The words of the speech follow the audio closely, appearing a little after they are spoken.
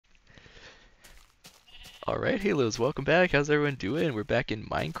Alright, Halos, welcome back. How's everyone doing? We're back in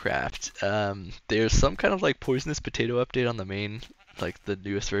Minecraft. There's some kind of like poisonous potato update on the main, like the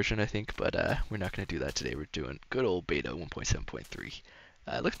newest version, I think, but we're not going to do that today. We're doing good old beta 1.7.3.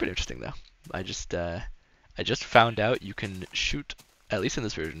 It looks pretty interesting though. I just found out you can shoot, at least in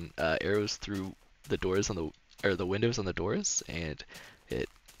this version, arrows through the doors on the windows on the doors, and it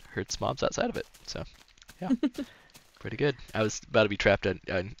hurts mobs outside of it. So, yeah. Pretty good. I was about to be trapped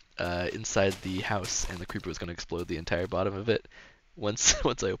inside the house, and the creeper was going to explode the entire bottom of it once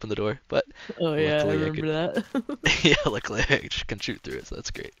I opened the door. But Oh yeah, I luckily I could. remember that. Yeah, luckily I can shoot through it, so that's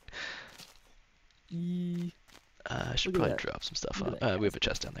great. Yee. I should Look at probably that. drop some stuff Look on. at that We have a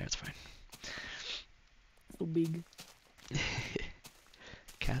castle. chest down there. It's fine. So big.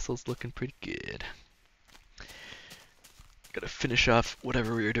 Castle's looking pretty good. Gotta finish off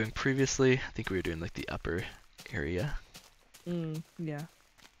whatever we were doing previously. I think we were doing like the upper area. Yeah.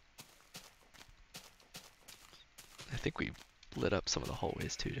 I think we lit up some of the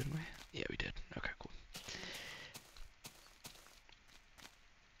hallways too, didn't we? Yeah, we did. Okay, cool.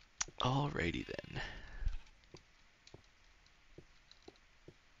 Alrighty then.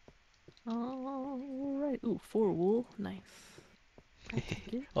 Alright. Ooh, 4 wool. Nice. I'll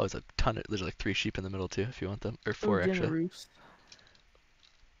take it. Oh, there's like 3 sheep in the middle too, if you want them. Or Oh, 4 actually. generous.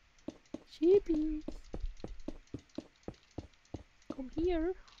 Sheepy. Come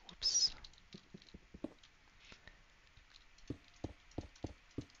here. Whoops.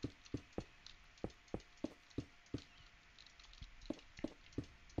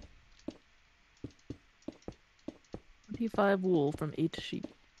 25 wool from 8 sheep.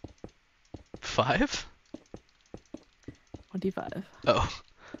 5? 25. Oh.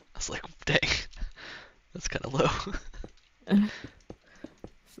 I was like, dang. That's kind of low.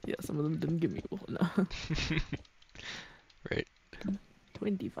 Yeah, some of them didn't give me wool. No. Right.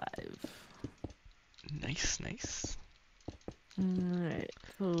 25. Nice, nice. Alright.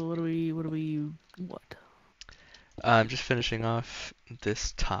 So what? I'm just finishing off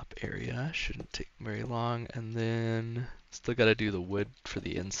this top area. Shouldn't take very long. And then still got to do the wood for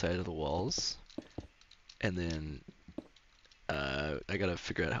the inside of the walls. And then I got to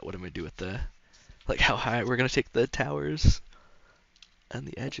figure out what I'm going to do with like how high we're going to take the towers and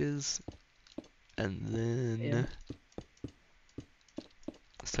the edges. And Yeah. then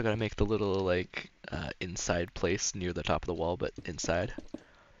still got to make the little like inside place near the top of the wall, but inside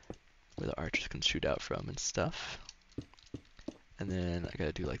where the archers can shoot out from and stuff. And then I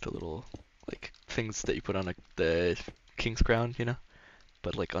gotta do like the little like things that you put on the king's crown, you know,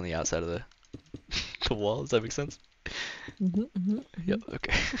 but like on the outside of the the wall. Does that make sense? Yep.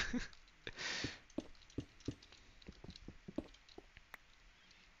 Okay.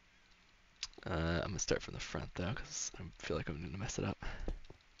 I'm gonna start from the front though, because I feel like I'm gonna mess it up.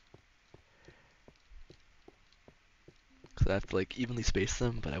 Because I have to like evenly space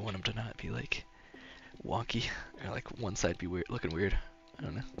them, but I want them to not be like wonky or like one side be weird, looking weird. I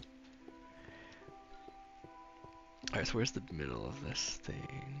don't know. Alright, so where's the middle of this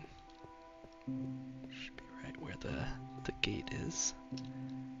thing? Should be right where the gate is.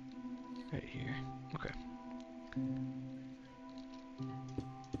 Right here. Okay.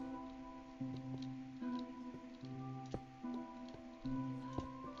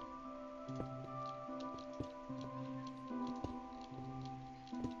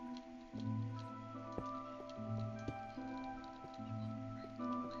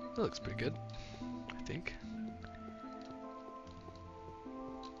 That looks pretty good, I think.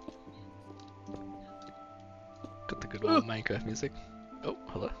 Got the good old Minecraft music. Oh,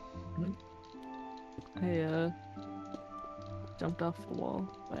 hello. I jumped off the wall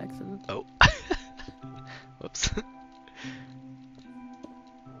by accident. Oh. Whoops.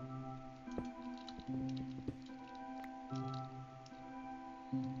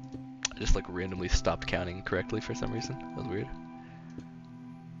 I just like randomly stopped counting correctly for some reason. That was weird.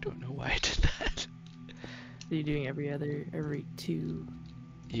 Don't know why I did that. So you're doing every 2.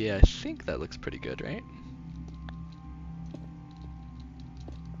 Yeah, I think that looks pretty good, right?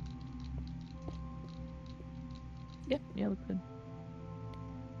 Yeah, look good.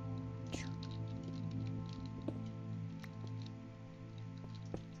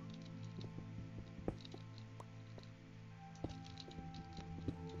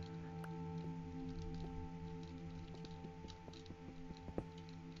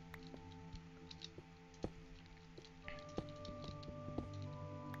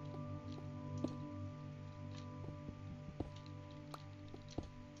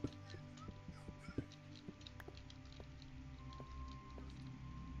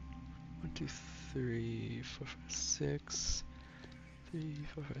 One, two, three, four, five, six. 3,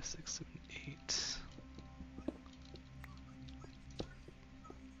 4, 5, 6, 7, 8.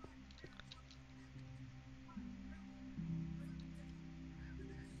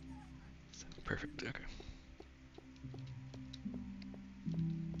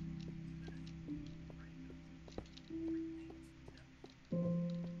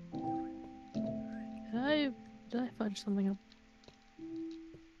 touch something up?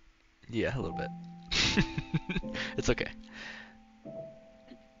 Yeah, a little bit. It's okay. 1,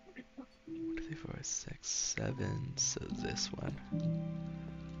 2, 3, 4, 5, 6, 7. So this one.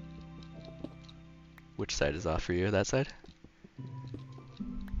 Which side is off for you? That side?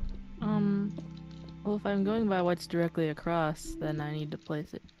 Well, if I'm going by what's directly across, then I need to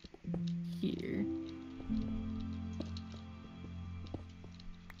place it here.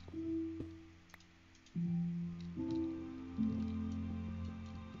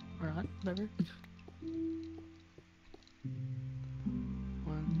 Or not, whatever. 1,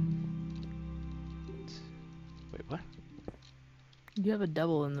 2. Wait, what? You have a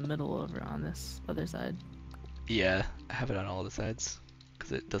double in the middle over on this other side. Yeah, I have it on all the sides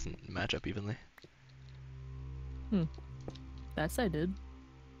because it doesn't match up evenly. Hmm. That side did.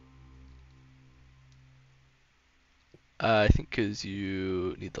 I think because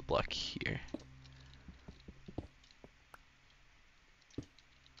you need the block here.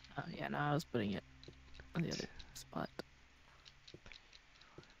 Oh yeah, no, I was putting it on the other spot.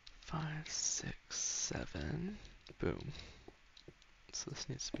 5, 6, 7. Boom. So this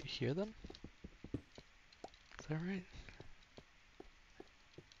needs to be here then? Is that right?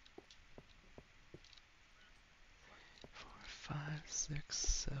 4, 5, 6,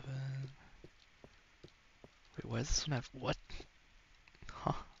 7. Wait, why does this one have what?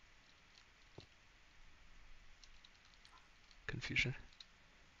 Huh. Confusion.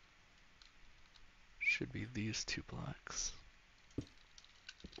 Should be these two blocks.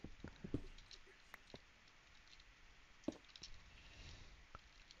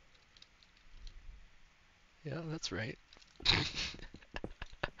 Yeah, that's right.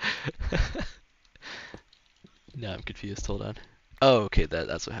 Now I'm confused. Hold on. Oh, okay,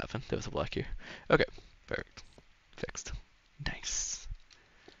 that's what happened. There was a block here. Okay, perfect. Fixed. Nice.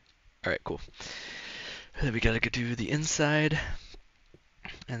 Alright, cool. And then we gotta go do the inside.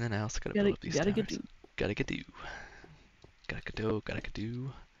 And then I also gotta build up these Gotta get towers. to. Gotta get do. Gotta get do, gotta get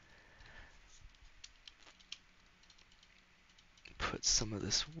do. Put some of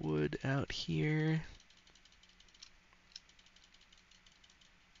this wood out here.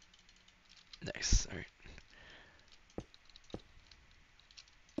 Nice, alright.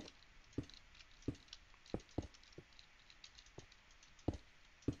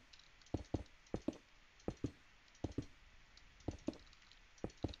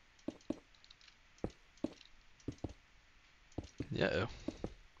 Yeah.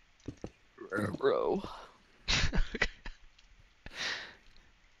 Bro.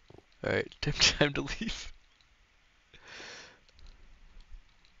 Alright, time to leave.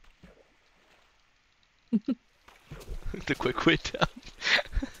 The quick way down.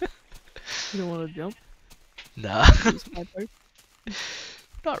 You don't want to jump? Nah, This is my part.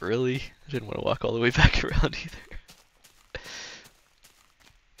 not really. I didn't want to walk all the way back around either.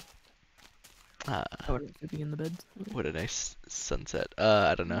 Ah, I would be in the bed. what a nice sunset.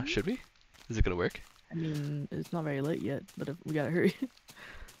 I don't know. Should we? Is it gonna work? I mean, it's not very late yet, but if we gotta hurry.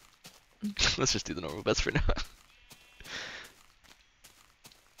 Let's just do the normal bets for now.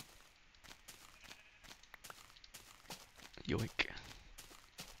 Yoink.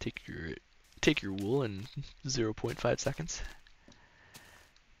 Take your wool in 0.5 seconds.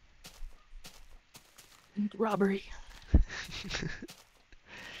 Robbery.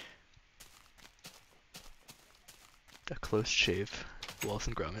 A close shave. Wallace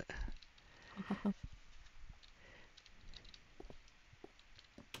and Gromit.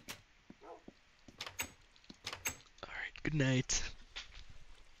 Alright, good night.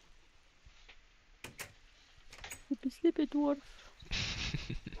 Sleepy dwarf.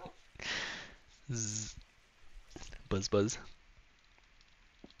 Zzz. Buzz buzz.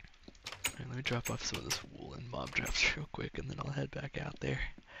 Alright, let me drop off some of this wool and mob traps real quick and then I'll head back out there.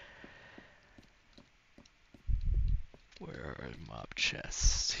 Where are our mob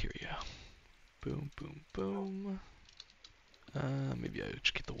chests? Here we go. Boom, boom, boom. Maybe I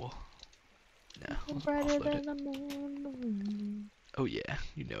should keep the wool. No, I'll offload it. Oh yeah,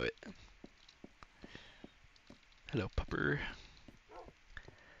 you know it. Hello, pupper.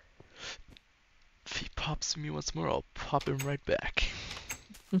 If he pops me once more, I'll pop him right back.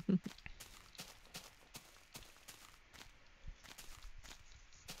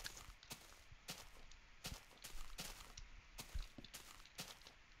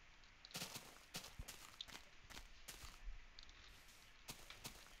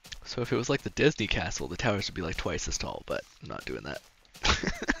 So if it was like the Disney castle, the towers would be like twice as tall, but I'm not doing that.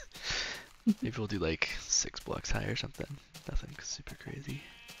 Maybe we'll do like 6 blocks high or something. Nothing super crazy.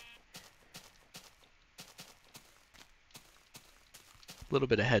 A little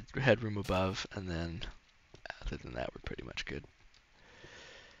bit of headroom above, and then other than that, we're pretty much good.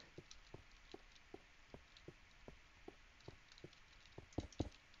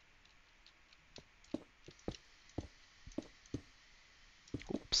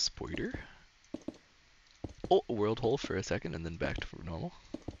 Oops, spoiler. Oh, world hole for a second and then back to normal.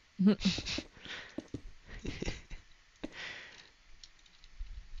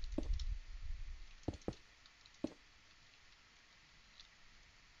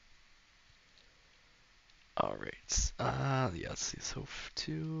 All right. Yeah, let's see. So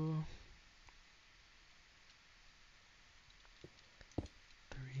 2,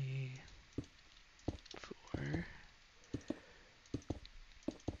 3, 4.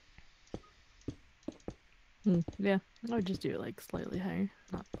 Yeah, I would just do it like slightly higher,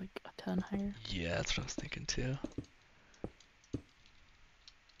 not like a ton higher. Yeah, that's what I was thinking too.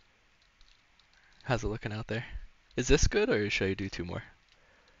 How's it looking out there? Is this good or should I do 2 more?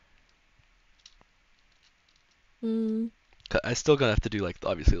 Mm, I still gonna have to do like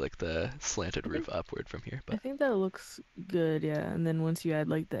obviously like the slanted I roof think upward from here, I but think that looks good, yeah. And then once you add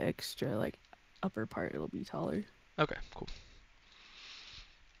like the extra like upper part, it'll be taller. okay, cool.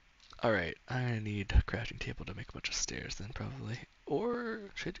 All right, I need a crafting table to make a bunch of stairs then probably. Or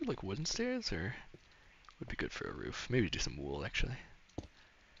should I do like wooden stairs or would be good for a roof? Maybe do some wool actually.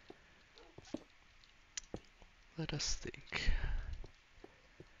 Let us think.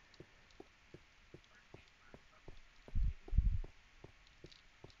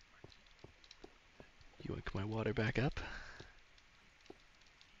 Yoink my water back up.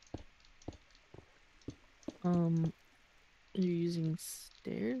 Um, you're using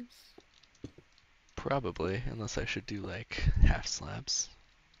stairs? Probably, unless I should do like half slabs.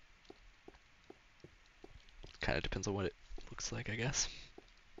 Kind of depends on what it looks like, I guess.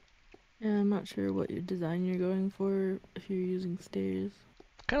 Yeah, I'm not sure what your design you're going for if you're using stairs.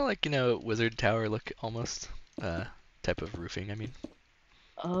 Kind of like, wizard tower look almost. Uh, type of roofing, I mean.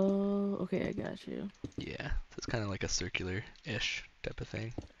 Oh, okay, I got you. Yeah, so it's kind of like a circular-ish type of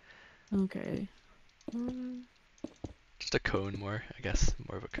thing. Okay. Um, Just a cone more, I guess.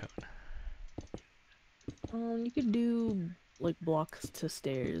 More of a cone. you could do like blocks to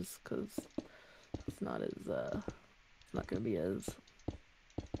stairs, cause it's not gonna be as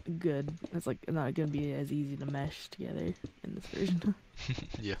good. It's like not gonna be as easy to mesh together in this version.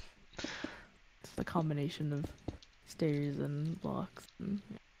 Yeah. It's a combination of stairs and blocks. And,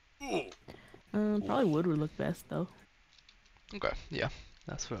 probably wood would look best though. Okay, yeah.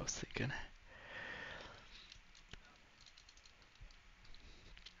 That's what I was thinking.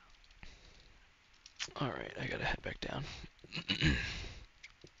 Alright, I gotta head back down.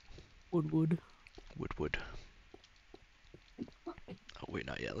 Wood. Wood. Oh, wait,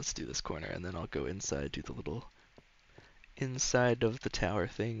 not yet. Let's do this corner, and then I'll go inside, do the little inside of the tower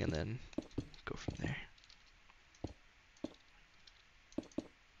thing, and then go from there.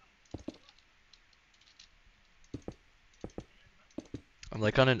 I'm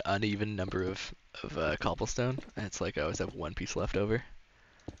like on an uneven number of cobblestone, and it's like I always have one piece left over,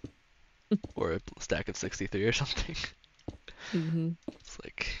 or a stack of 63 or something. Mm-hmm. It's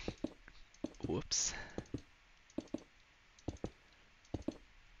like, whoops.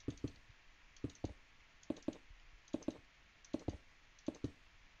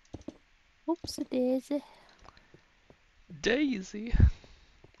 Oops, daisy. Daisy!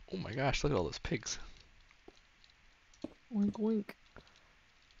 Oh my gosh, look at all those pigs. Oink oink.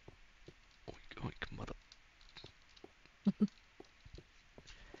 Oink, oink, mother.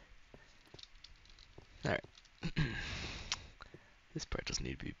 Alright. This part doesn't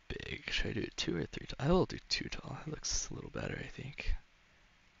need to be big. Should I do it 2 or 3 tall? I will do 2 tall. It looks a little better, I think.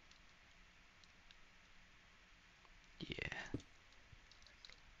 Yeah.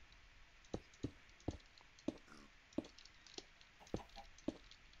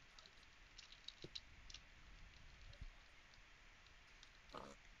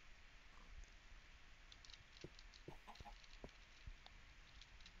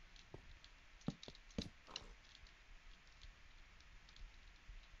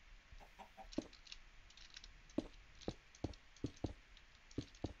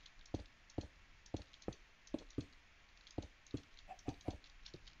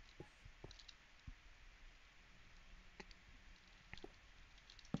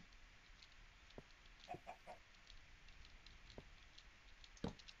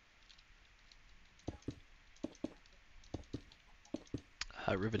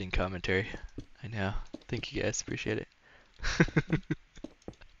 Riveting commentary. I know. Thank you guys. Appreciate it.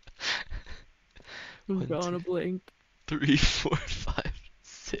 I'm 1, drawing 2, a blank. 3, 4, 5,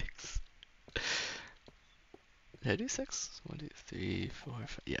 6. Did I do 6? 1, 2, 3, 4,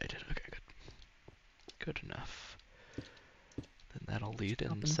 5. Yeah, I did. Okay, good. Good enough. Then that'll lead Chopping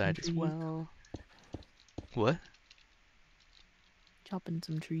some inside as trees. well. What? Chopping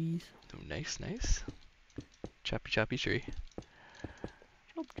some trees. Oh, nice, nice. Choppy choppy tree.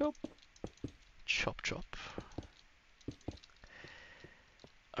 Chop chop. Chop chop.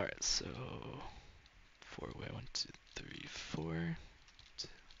 Alright, so 4 away. 1, 2, 3, 4. 2,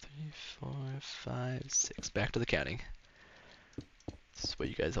 3, 4, 5, 6. Back to the counting. This is what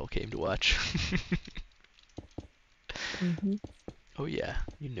you guys all came to watch. Mm-hmm. Oh yeah,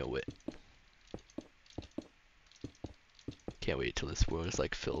 you know it. Can't wait till this world is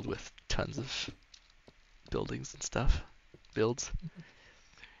like filled with tons of buildings and stuff. Builds.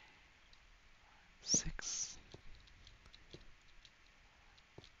 6.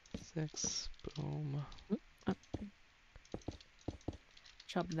 6. Boom.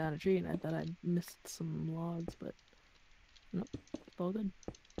 Chopped down a tree and I thought I missed some logs, but nope, it's all good.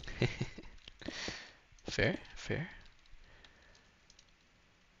 Fair, fair.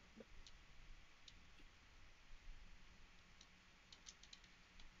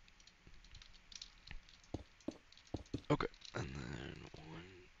 Okay, and then 1,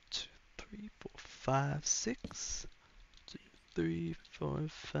 2, 3, 4, 5, 6. 2, 3, 4,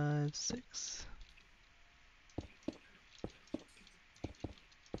 5, 6.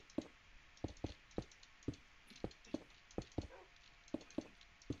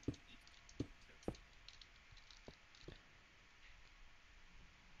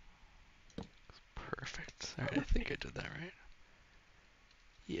 Perfect. Alright, I think I did that right.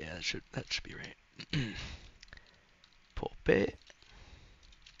 Yeah, that should be right. Pulpit.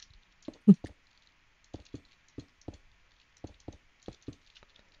 1,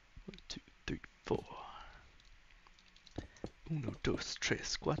 2, 3, 4. 1, 2, 3,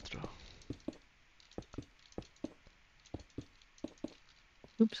 4.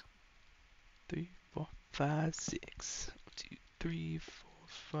 Oops. 3, 4, 5, 6. 1, 2, 3, 4,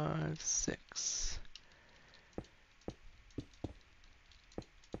 5, 6.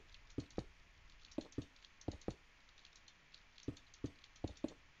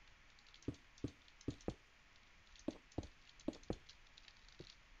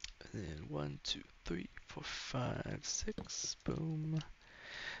 And then 1, 2, 3, 4, 5, 6. Boom.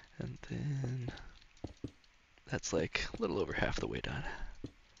 And then that's like a little over half the way done.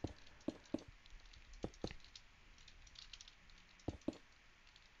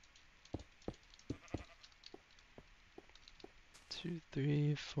 2,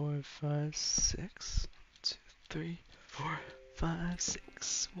 3, 4, 5, 6. 2, 3, 4, 5,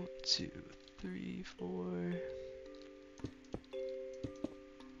 6. 1, 2, 3, 4.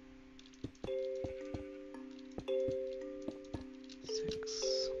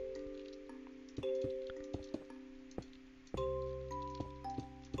 6.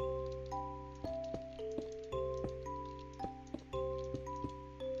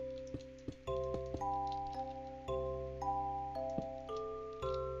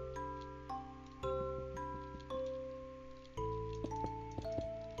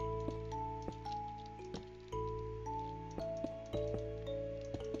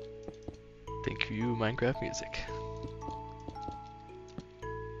 Thank you, Minecraft music.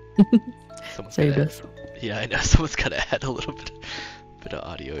 Someone's Saved gotta, us. yeah, I know. Someone's gotta add a little bit of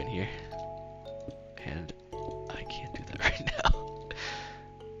audio in here, and I can't do that right now.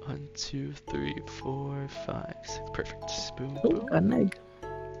 1, 2, 3, 4, 5, 6. Perfect. Boom, Oh, boom. got an egg.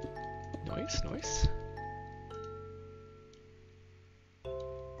 Nice, nice.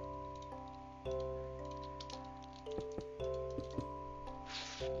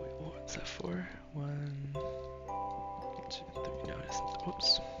 Wait, what's that for? 1, 2, 3. No, it isn't.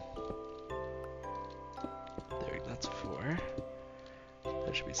 Whoops. There, that's 4.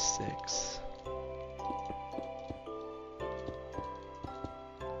 That should be 6.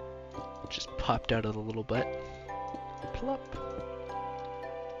 Just popped out of the little butt. Plop.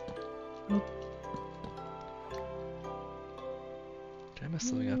 Oh. Did I mess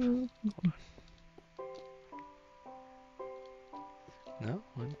something up? Hold on. No?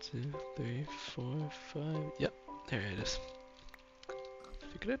 1, 2, 3, 4, 5. Yep, there it is.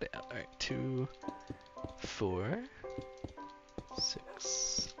 Figured it out. Alright, 2, 4,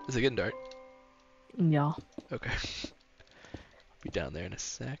 6. Is it getting dark? Yeah. Okay. I'll be down there in a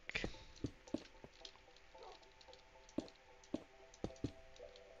sec.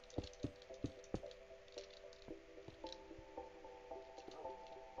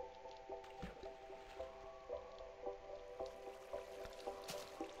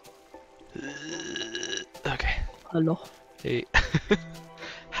 Okay. Hello. Hey.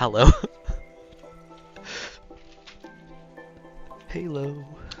 Hello. Halo.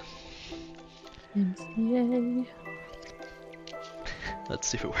 NCA. Let's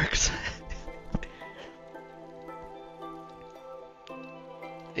see if it works.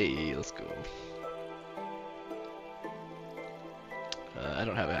 Hey, let's go. I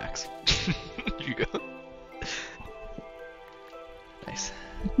don't have an axe. Here you go. Nice.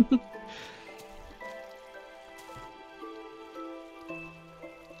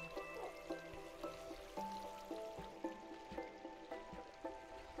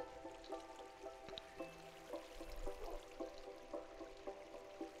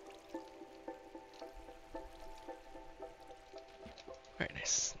 Alright,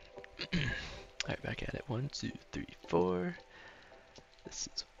 nice. Alright, back at it. 1, 2, 3, 4. This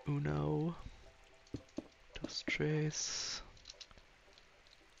is uno, dos, tres.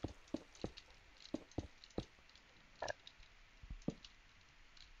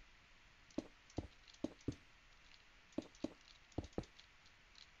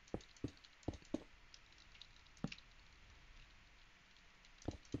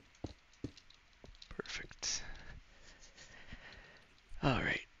 Perfect.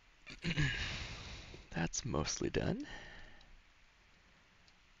 Alright. That's mostly done.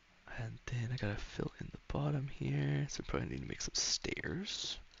 And then I gotta fill in the bottom here. So probably need to make some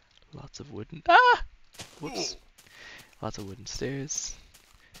stairs. Lots of wooden. Ah! Whoops. Lots of wooden stairs.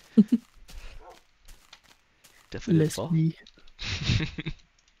 Definitely didn't Let's fall. be.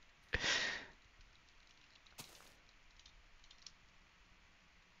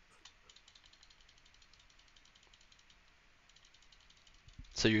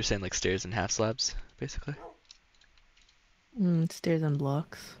 So you're saying like stairs and half slabs, basically? Stairs and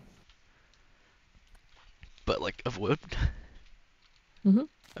blocks. But like of wood? Mm-hmm.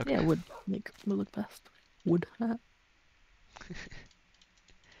 Okay. Yeah, wood look best. Wood.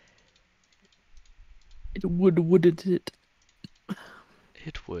 It wouldn't it?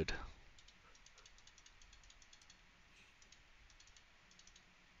 It would.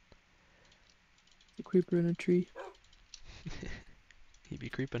 A creeper in a tree. He be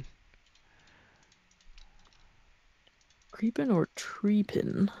creeping. Creeping or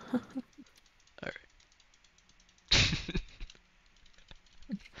treepin'? Alright.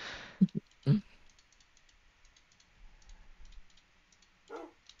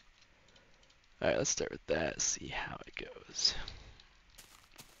 Alright, let's start with that, see how it goes.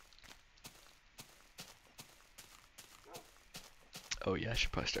 Oh yeah, I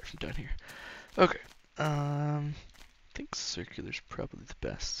should probably start from down here. Okay. I think circular's probably the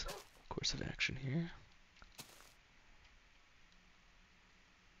best course of action here.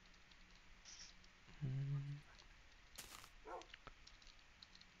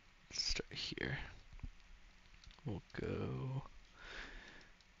 Let's start here. We'll go.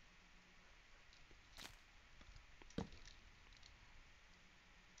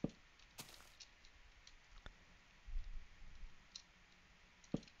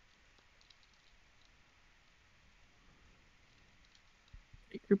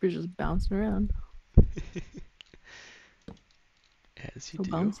 Creeper's just bouncing around. As you So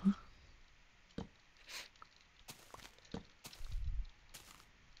do. bouncy.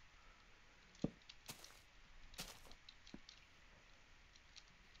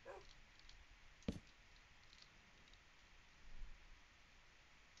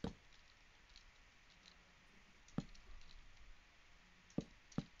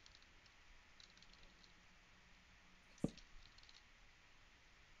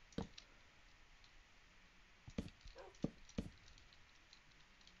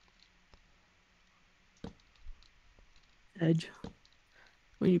 Edge.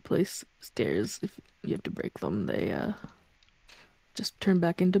 When you place stairs, if you have to break them, they just turn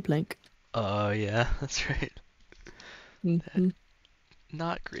back into plank. Oh yeah, that's right. That, Mm-hmm.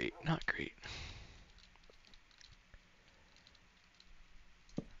 not great, not great.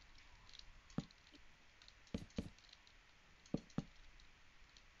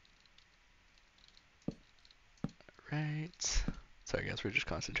 Right. Sorry guys, we're just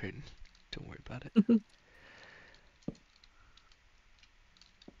concentrating. Don't worry about it.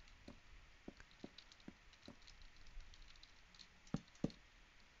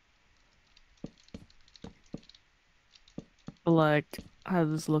 Like, how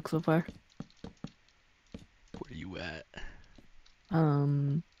does this look so far? Where you at?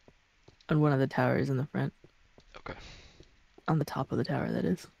 On one of the towers in the front. Okay. On the top of the tower, that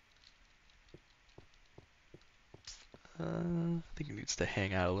is. I think it needs to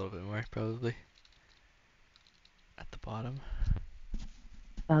hang out a little bit more, probably. At the bottom.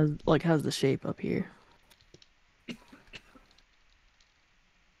 How's the shape up here?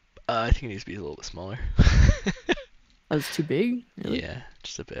 I think it needs to be a little bit smaller. Oh, it's too big? Really? Yeah,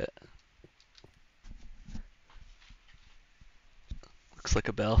 just a bit. looks like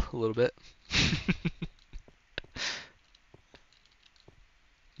a bell a little bit.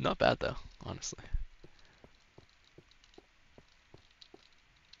 Not bad though, honestly.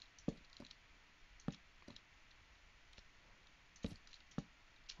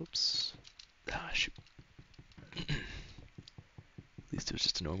 Whoops. Ah, shoot. At least it was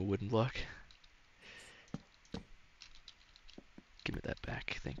just a normal wooden block. Give me that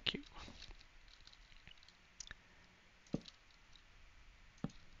back, thank you.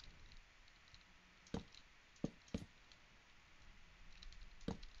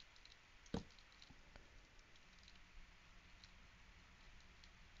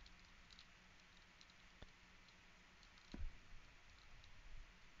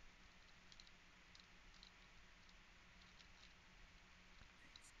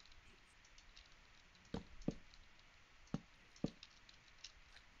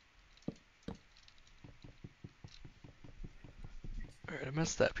 Alright, I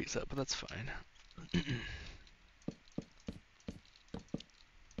messed that piece up, but that's fine.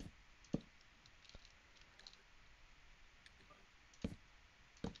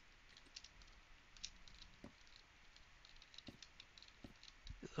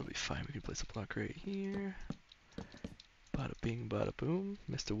 That'll be fine. We can place a block right here. Bada bing, bada boom.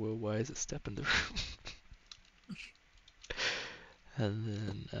 Mr. Worldwide is a step in the room.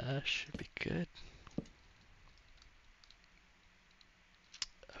 And then, should be good.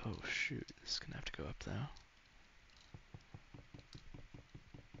 Oh shoot, this is gonna have to go up now.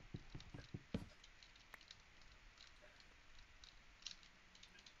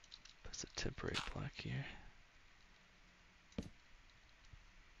 That's a temporary block here.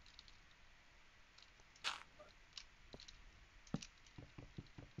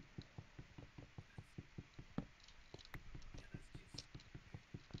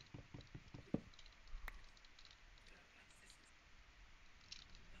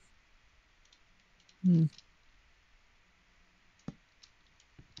 Hmm.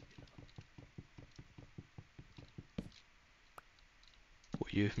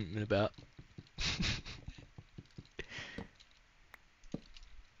 What are you hemming about?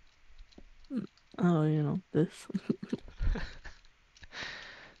 Oh, you know, this.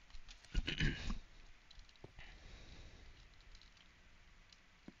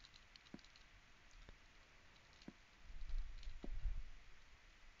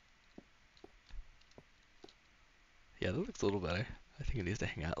 Yeah, that looks a little better. I think it needs to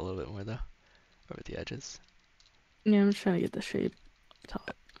hang out a little bit more though, over the edges. Yeah, I'm just trying to get the shape up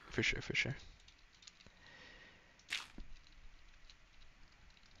top. For sure, for sure.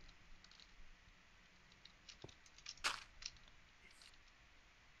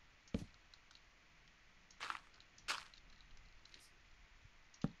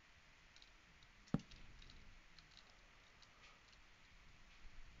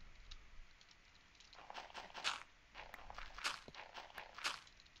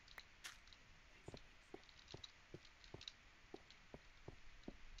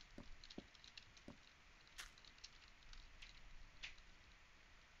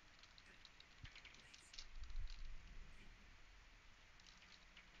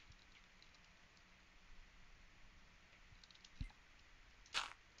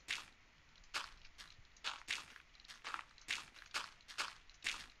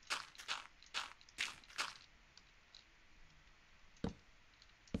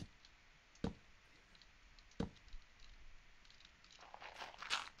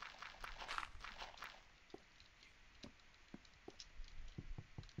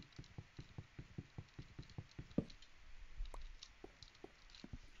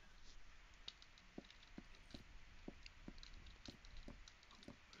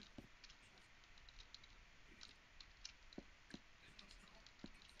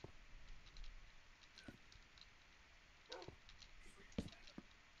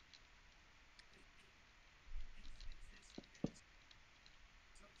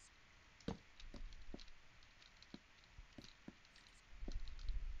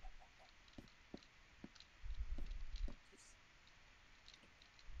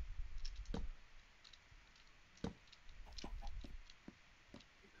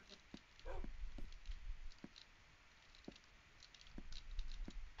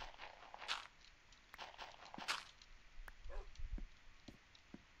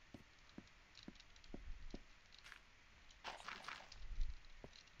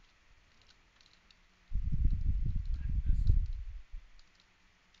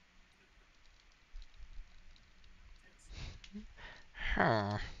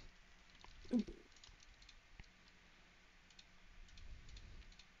 Huh.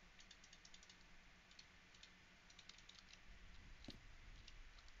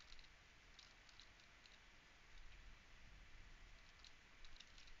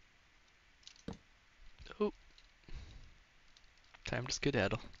 Time to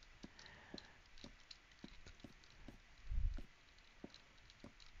skedaddle.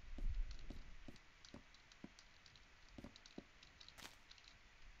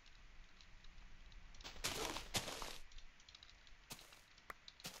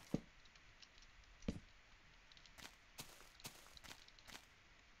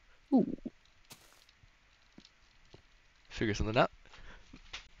 Ooh, Figure something out.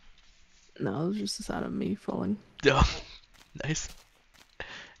 no, it was just the sound of me falling. Oh, nice.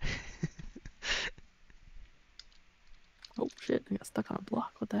 Oh shit, I got stuck on a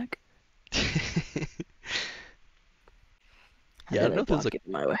block. What the heck? How Yeah, I did don't know that if it was block a get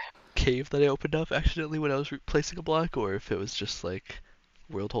in my way? cave that I opened up accidentally when I was replacing a block, or if it was just like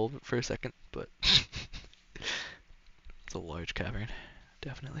world hole for a second, but it's a large cavern,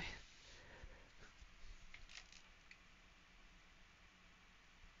 definitely.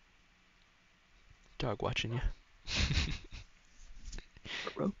 Dog watching you.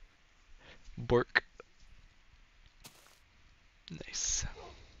 Bro. Bork. Nice.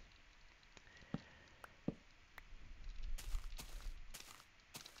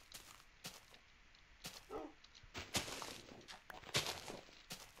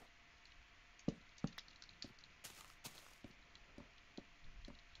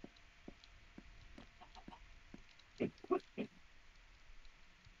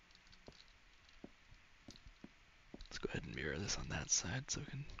 Let's go ahead and mirror this on that side so we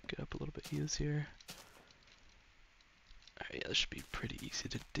can get up a little bit easier. Alright, yeah, this should be pretty easy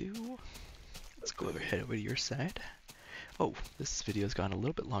to do. Let's go head over to your side. Oh, this video's gone a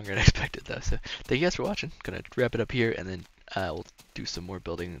little bit longer than I expected though, so thank you guys for watching. Gonna wrap it up here, and then we'll do some more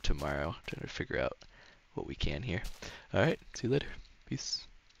building tomorrow, trying to figure out what we can here. Alright, see you later. Peace.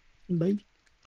 Bye.